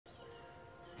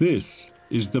This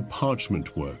is the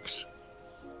Parchment Works,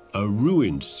 a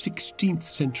ruined 16th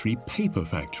century paper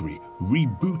factory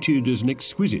rebooted as an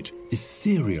exquisite,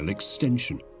 ethereal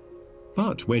extension.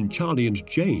 But when Charlie and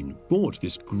Jane bought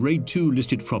this Grade 2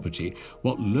 listed property,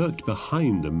 what lurked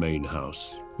behind the main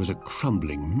house was a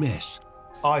crumbling mess.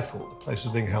 I thought the place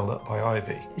was being held up by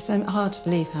ivy. It's so hard to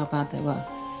believe how bad they were.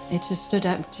 It just stood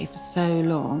empty for so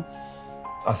long.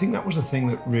 I think that was the thing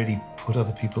that really put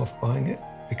other people off buying it,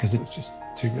 because it was just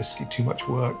too risky, too much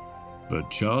work. But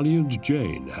Charlie and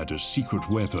Jane had a secret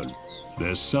weapon.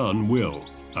 Their son, Will,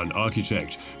 an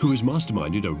architect who has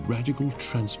masterminded a radical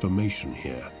transformation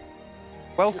here.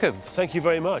 Welcome. Thank you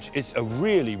very much. It's a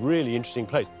really, really interesting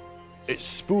place. It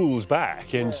spools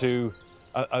back into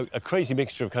a crazy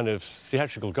mixture of kind of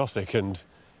theatrical Gothic and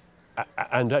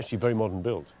actually very modern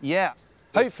build. Yeah,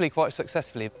 hopefully quite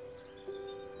successfully.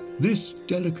 This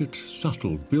delicate,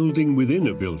 subtle building within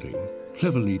a building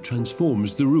cleverly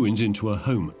transforms the ruins into a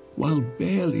home, while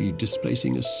barely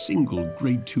displacing a single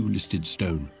Grade 2 listed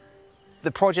stone.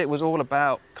 The project was all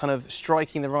about kind of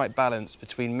striking the right balance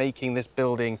between making this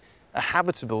building a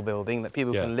habitable building that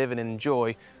people can live and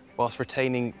enjoy, whilst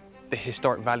retaining the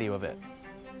historic value of it.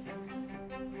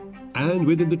 And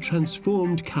within the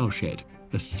transformed cowshed,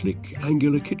 a slick,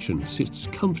 angular kitchen sits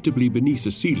comfortably beneath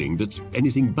a ceiling that's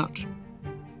anything but.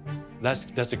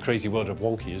 That's a crazy world of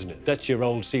wonky, isn't it? That's your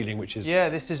old ceiling, which is... Yeah,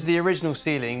 this is the original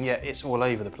ceiling, yet it's all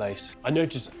over the place. I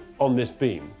noticed on this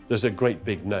beam, there's a great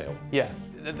big nail. Yeah,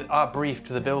 our brief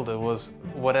to the builder was,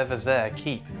 whatever's there,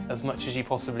 keep as much as you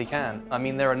possibly can. I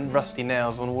mean, there are rusty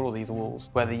nails on all of these walls,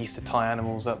 where they used to tie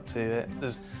animals up to it.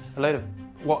 There's a load of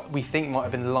what we think might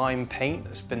have been lime paint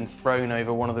that's been thrown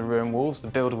over one of the ruined walls. The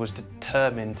builder was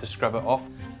determined to scrub it off.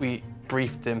 We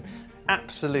briefed him,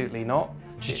 absolutely not.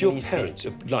 Did your parents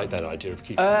like that idea of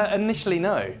keeping? Initially,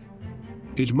 no.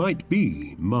 It might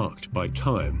be marked by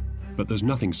time, but there's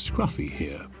nothing scruffy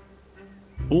here.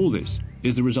 All this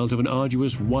is the result of an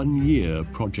arduous one-year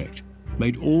project,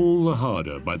 made all the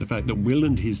harder by the fact that Will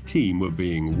and his team were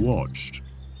being watched.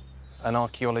 An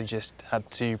archaeologist had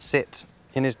to sit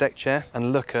in his deck chair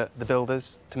and look at the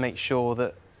builders to make sure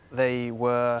that they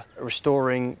were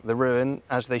restoring the ruin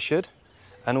as they should,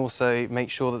 and also make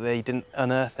sure that they didn't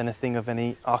unearth anything of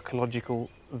any archaeological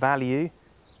value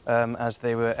as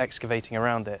they were excavating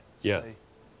around it. Yeah. So...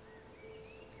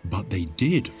 But they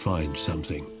did find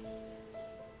something.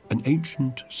 An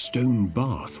ancient stone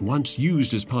bath once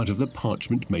used as part of the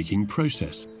parchment-making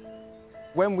process.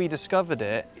 When we discovered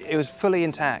it, it was fully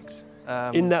intact.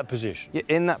 In that position? Yeah,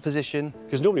 in that position.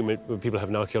 Because normally when people have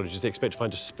an archaeologist, they expect to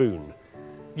find a spoon.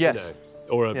 Yes. You know,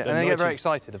 or a, and they get very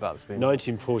excited about the spoon.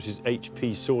 1940s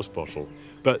HP sauce bottle.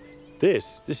 But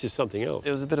this is something else.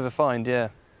 It was a bit of a find, yeah.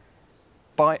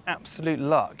 By absolute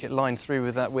luck, it lined through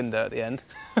with that window at the end.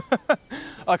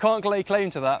 I can't lay claim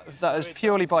to that. That is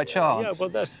purely by chance. Yeah,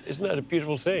 well, isn't that a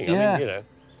beautiful thing? Yeah. I mean, you know,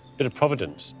 a bit of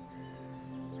providence.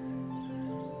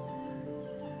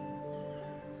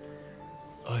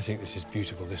 I think this is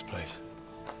beautiful, this place.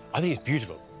 I think it's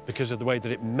beautiful because of the way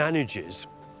that it manages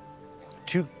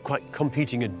two quite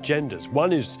competing agendas.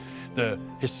 One is the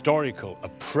historical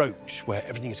approach, where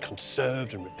everything is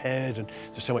conserved and repaired and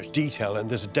there's so much detail, and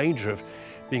there's a danger of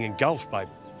being engulfed by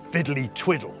fiddly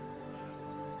twiddle.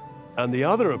 And the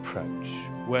other approach,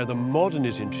 where the modern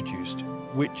is introduced,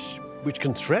 which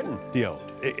can threaten the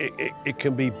old. It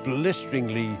can be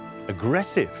blisteringly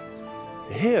aggressive.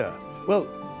 Here, well,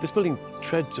 this building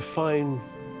treads a fine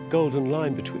golden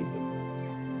line between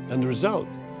them. And the result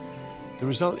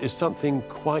is something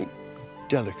quite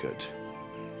delicate,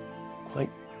 quite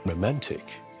romantic,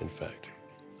 in fact.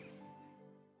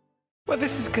 Well,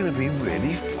 this is going to be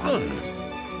really fun.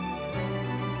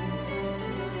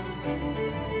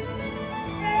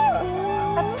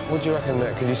 What do you reckon,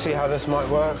 Nick? Can you see how this might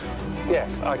work?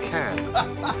 Yes, I can.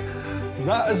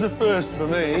 That is a first for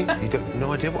me. You have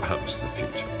no idea what happens in the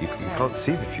future. You can't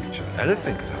see the future.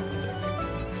 Anything could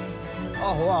happen.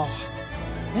 Oh, wow.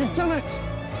 You've done it!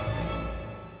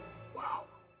 Wow.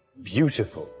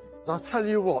 Beautiful. I'll tell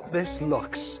you what, this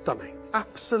looks stunning.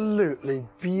 Absolutely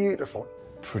beautiful.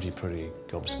 Pretty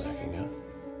gobsmacking, huh?